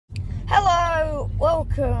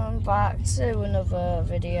welcome back to another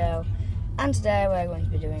video, and today we're going to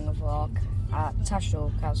be doing a vlog at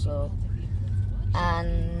Tattershall Castle.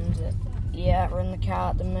 And yeah, we're in the car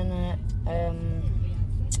at the minute.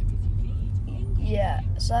 Yeah,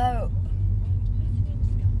 so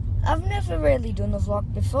I've never really done a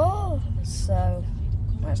vlog before, so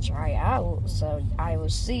let's try it out. So I will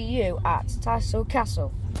see you at Tattershall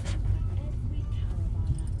Castle.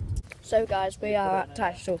 So guys, we are at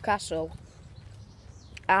Tattershall Castle.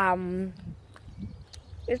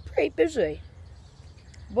 It's pretty busy,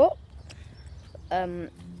 but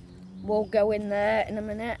we'll go in there in a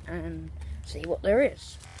minute and see what there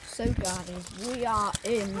is. So guys, we are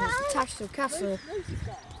in Tattershall Castle.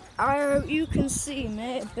 I hope you can see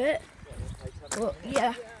me a bit, but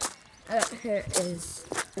yeah, here is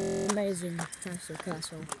amazing Tattershall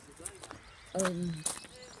Castle.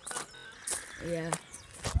 Yeah.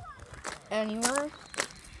 Anyway,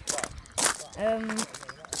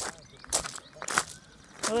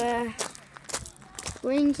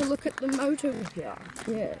 we're going to look at the motor here.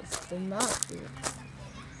 Yes, the motor.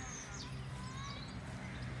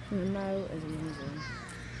 The motor is amazing.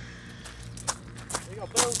 You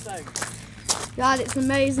got bills down. God, it's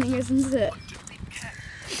amazing, isn't it?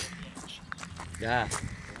 Yeah.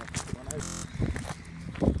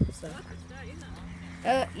 So,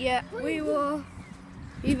 yeah, we will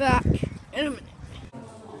be back in a minute.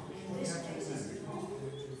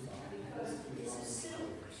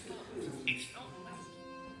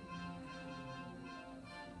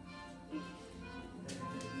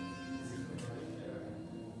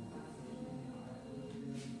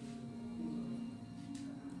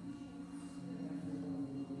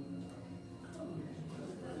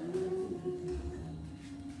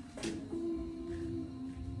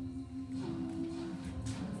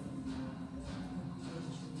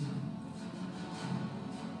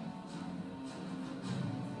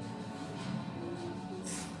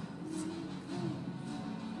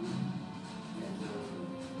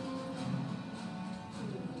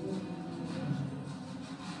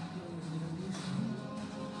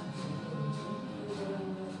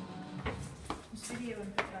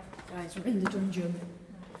 Guys, we're in the dungeon.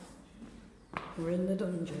 We're in the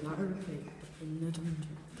dungeon, I repeat, in the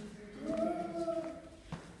dungeon.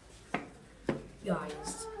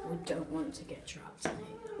 Guys, we don't want to get trapped in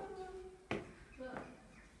here.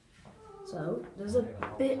 So, there's a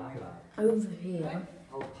bit over here.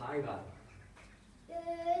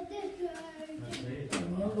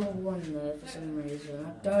 Number one there for some reason. I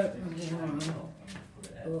don't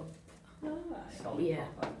know why. But, yeah.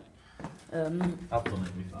 I've done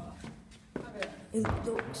it before. It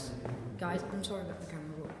looks, guys, I'm sorry about the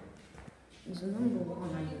camera, but there's a number one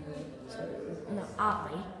over there. So, no,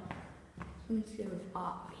 eye. Instead of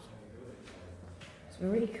eye. It's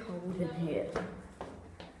very cold in here.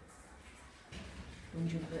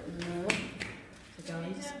 Dungeon bit in there. So,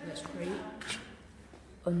 guys, let's reach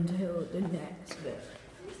until the next bit.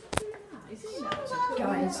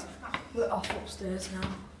 Guys, we're off upstairs now.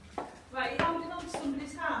 Right, you're holding on to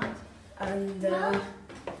somebody's hand? And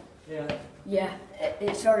yeah,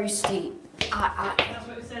 it's very steep. That's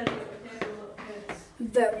what it said.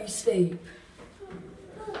 Very steep.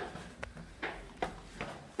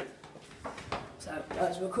 So,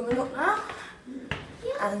 guys, we're coming up now.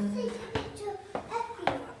 And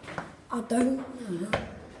I don't know.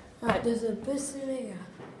 Right, there's a bit in here.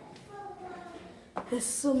 There's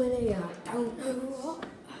some in here. I don't know what.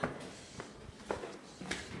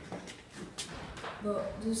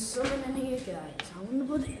 But there's something in here, guys. I wonder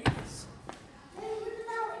what it is.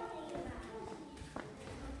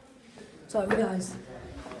 So, guys,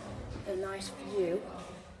 a nice view.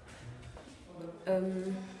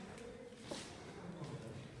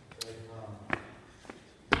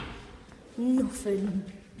 Nothing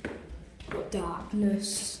but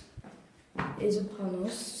darkness is upon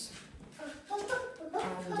us.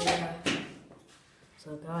 And so,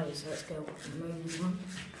 guys, let's go moving on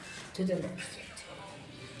to the next.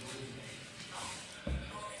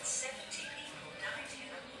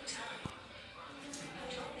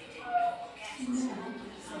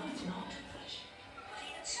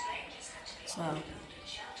 So,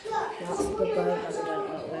 that's the boat that we went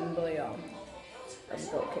on at Wembley on. And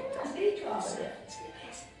got kicked off.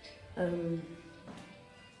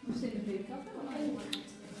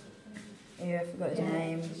 Yeah, I forgot his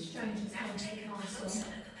name.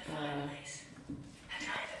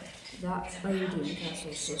 That's Lady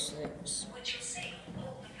Castle Sussex.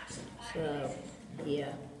 So,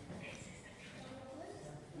 yeah.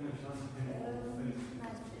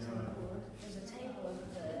 There's a table over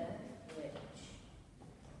there, which,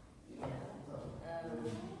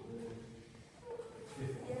 yeah,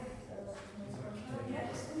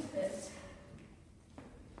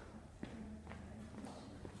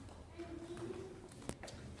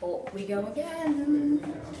 Up we go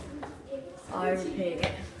again. I repeat.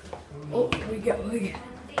 Up we go again.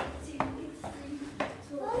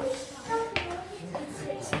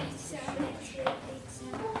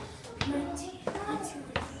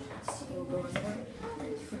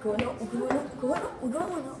 We're going up, we're going up, we're going up, we're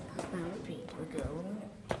going up. Now repeat, we're going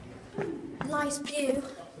up. Nice view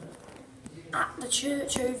at the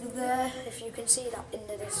church over there, if you can see that in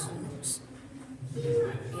the distance.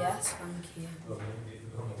 Yes, thank you.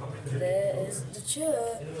 There is the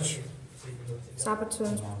church.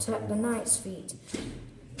 Sabbatons protect the knights' feet.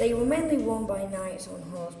 They were mainly worn by knights on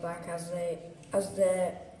horseback as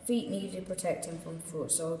their feet needed protecting from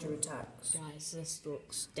foot soldier attacks. Guys, this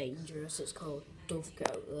looks dangerous. It's called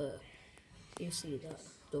Dovecote there. You see that?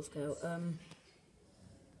 Dovecote.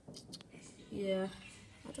 Yeah.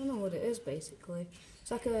 I don't know what it is basically.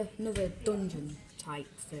 It's like another dungeon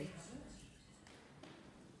type thing.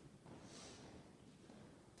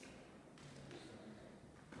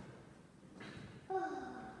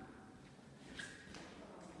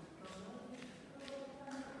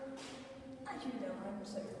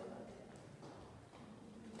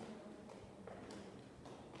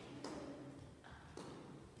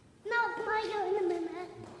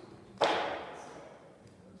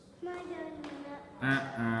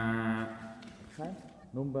 Okay,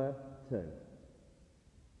 number 2.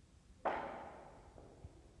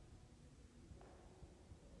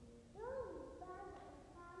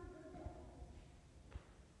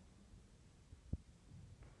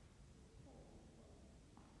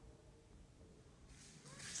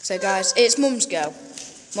 So guys, it's Mum's go.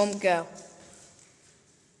 Mum go.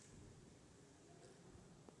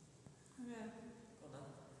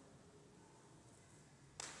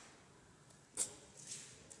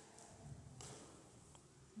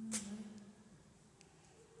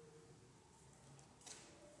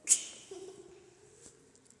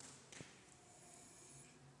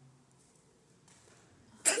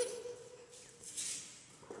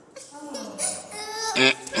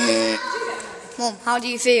 Mum, how do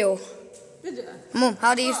you feel? Mum,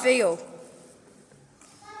 how do you feel?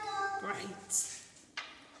 Right.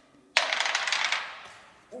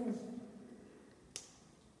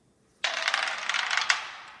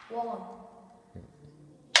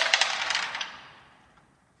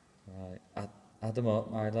 Right, add them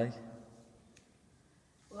up, Miley.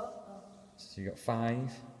 What? So you got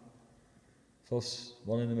 5. Plus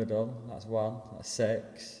 1 in the middle, that's 1, that's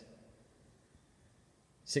 6.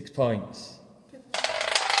 6 points.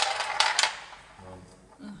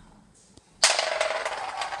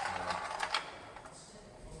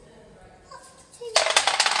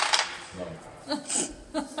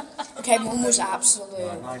 Okay, Mum was absolute.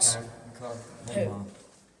 Who?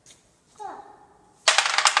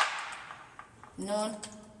 None.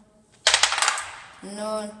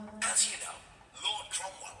 None. As you know, Lord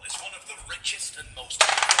Cromwell is one of the richest and most...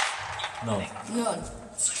 No. None.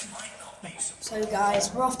 So it might not be so... So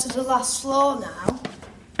guys, we're off to the last floor now.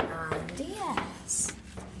 And yes.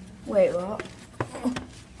 Wait, what?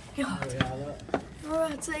 God.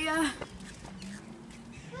 Alright, so yeah.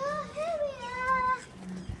 Oh, here we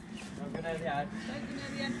are.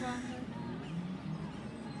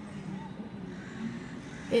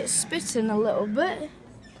 It's spitting a little bit.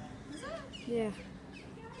 Yeah.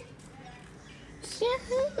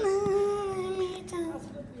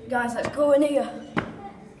 Guys, let's go in here.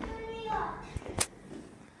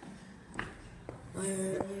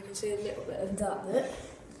 You can see a little bit of that bit.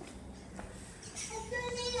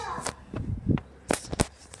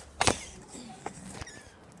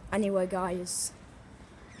 Anyway, guys,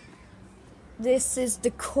 this is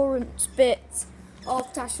the current bit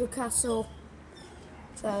of Tattershall Castle.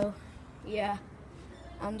 So, yeah,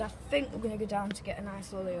 and I think we're going to go down to get a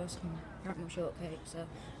nice lolly or some caramel shortcake, so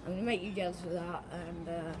I'm going to make you jealous for that, and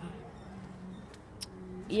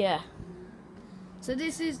yeah. So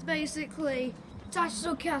this is basically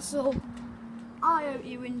Tattershall Castle. I hope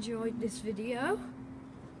you enjoyed this video,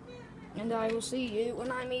 and I will see you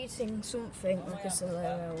when I'm eating something like a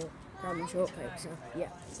Solero or caramel shortcake, so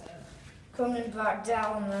yeah. Coming back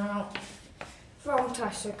down now from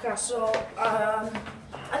Tattershall Castle,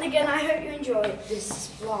 and again, I hope you enjoyed this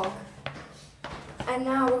vlog. And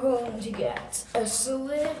now we're going to get a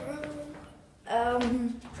Solero,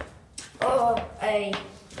 or a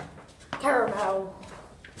caramel,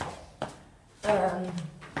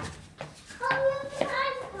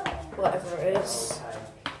 whatever it is,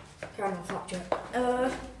 caramel flapjack,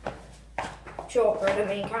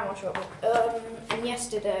 shortbread, caramel shortbread. And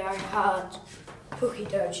yesterday I had cookie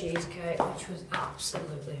dough cheesecake, which was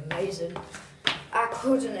absolutely amazing. I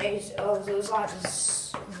couldn't eat it all. It was like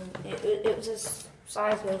this, it was a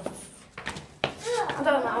size of, I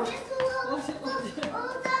don't know.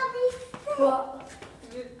 What?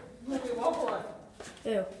 Look at wobbly.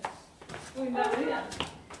 Ew. Going down here.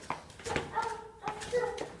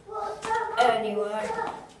 Anyway,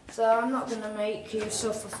 so I'm not going to make you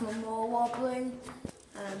suffer from more wobbling,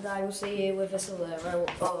 and I will see you with a Solero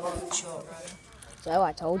on the short road. So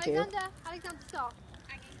I told you. Alexander, stop.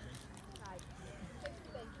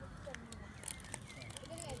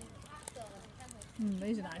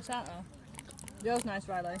 These are nice, aren't they? Yours nice,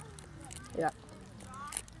 Riley. Yeah.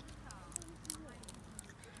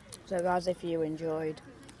 So guys, if you enjoyed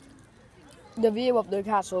the view of the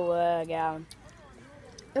castle again,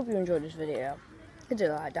 if you enjoyed this video, hit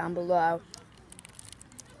a like down below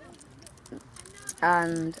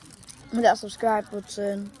and hit that subscribe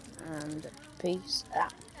button, and peace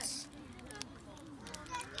out.